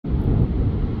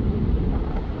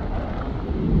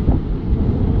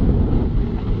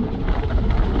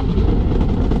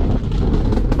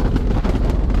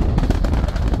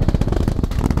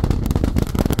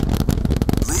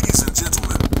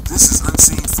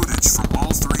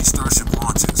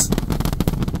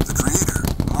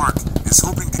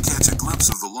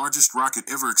largest rocket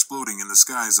ever exploding in the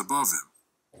skies above him.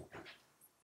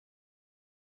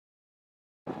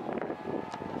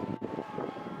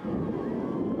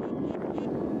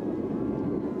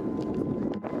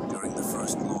 During the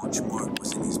first launch, Mark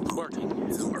was in his boat,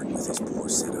 filming with his poor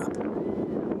setup.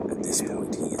 At this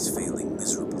point, he is failing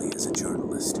miserably as a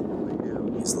journalist.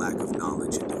 His lack of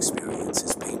knowledge and experience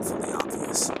is painfully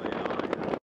obvious.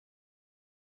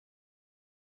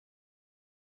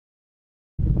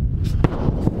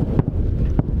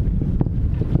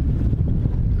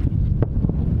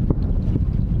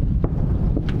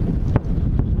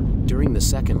 During the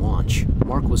second launch,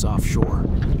 Mark was offshore.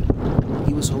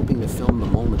 He was hoping to film the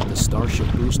moment the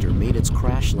Starship booster made its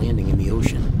crash landing in the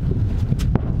ocean.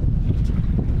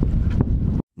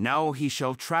 Now he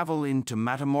shall travel into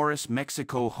Matamoros,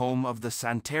 Mexico, home of the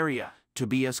Santeria, to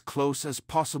be as close as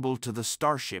possible to the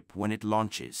Starship when it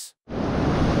launches.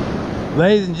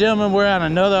 Ladies and gentlemen, we're on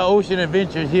another ocean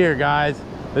adventure here, guys.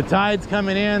 The tide's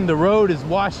coming in, the road is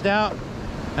washed out,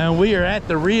 and we are at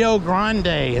the Rio Grande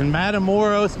in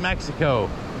Matamoros, Mexico.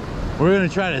 We're gonna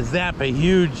try to zap a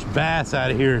huge bass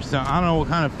out of here. So I don't know what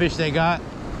kind of fish they got,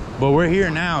 but we're here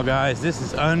now, guys. This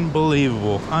is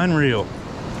unbelievable, unreal.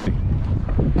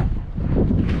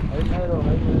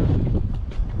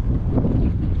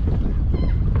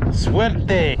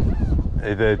 Suerte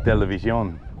de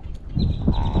televisión.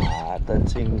 Ah, tan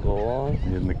chingón.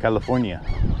 In California.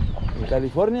 ¿En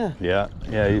California? Yeah,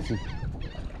 easy.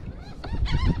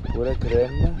 Pura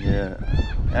crema. Yeah,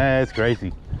 it's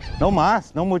crazy. No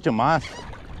más, no mucho más.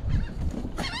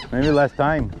 Maybe less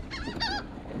time.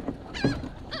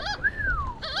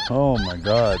 Oh my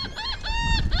God.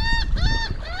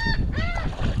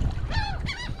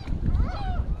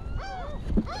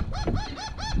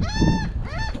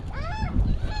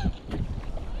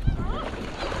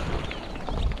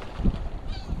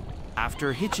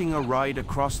 After hitching a ride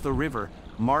across the river,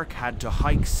 Mark had to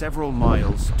hike several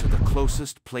miles to the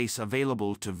closest place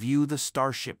available to view the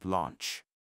Starship launch.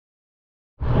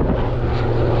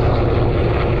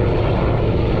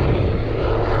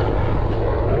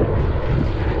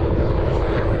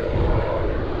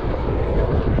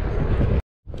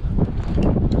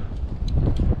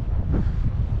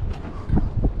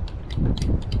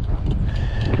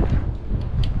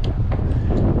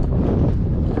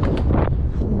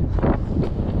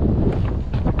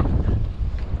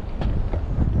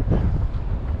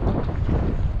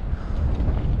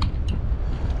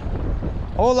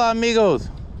 Hola amigos,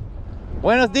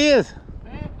 buenos días.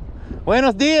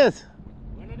 Buenos días.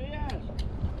 Buenos días.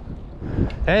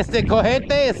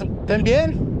 Cohetes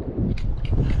también.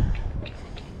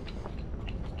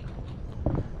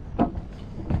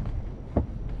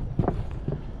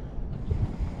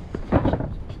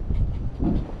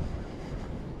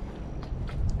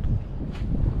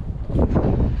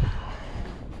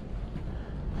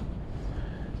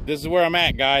 This is where I'm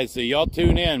at, guys, so y'all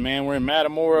tune in, man. We're in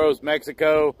Matamoros,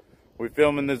 Mexico. We're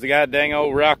filming this goddamn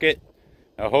old rocket.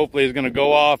 Hopefully it's gonna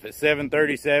go off at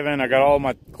 7:37. I got all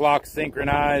my clocks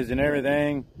synchronized and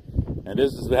everything. And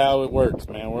this is how it works,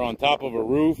 man. We're on top of a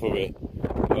roof of a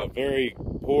very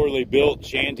poorly built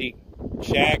shanty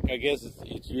shack. I guess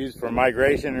it's used for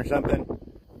migration or something.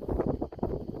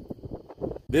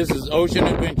 This is Ocean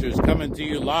Adventures coming to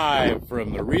you live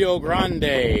from the Rio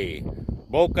Grande,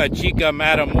 Boca, Chica,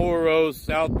 Matamoros,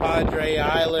 South Padre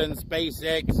Island,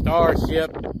 Spacex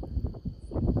Starship.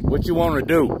 What you want to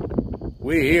do?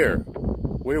 We're here.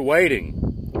 We're waiting.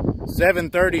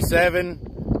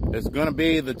 7:37 is going to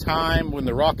be the time when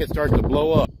the rocket starts to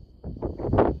blow up.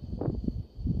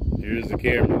 Here's the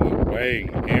camera.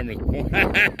 Wait, the camera's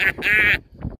pointing.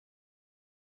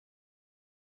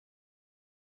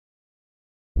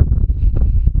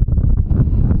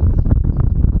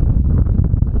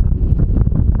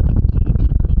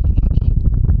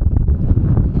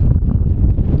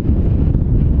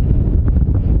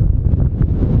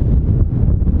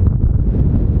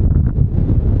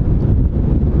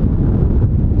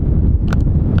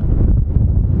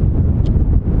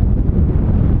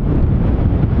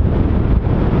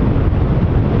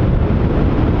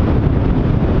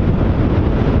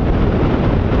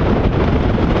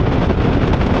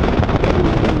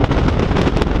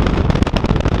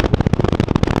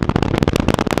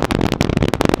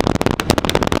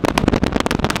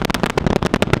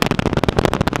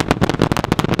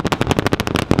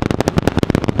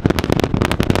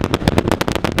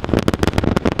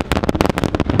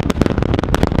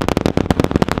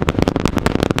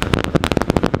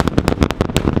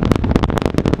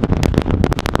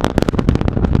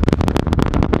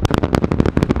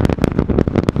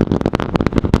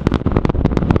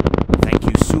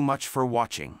 Much for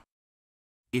watching.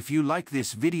 If you like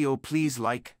this video, please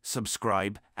like,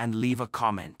 subscribe, and leave a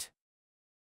comment.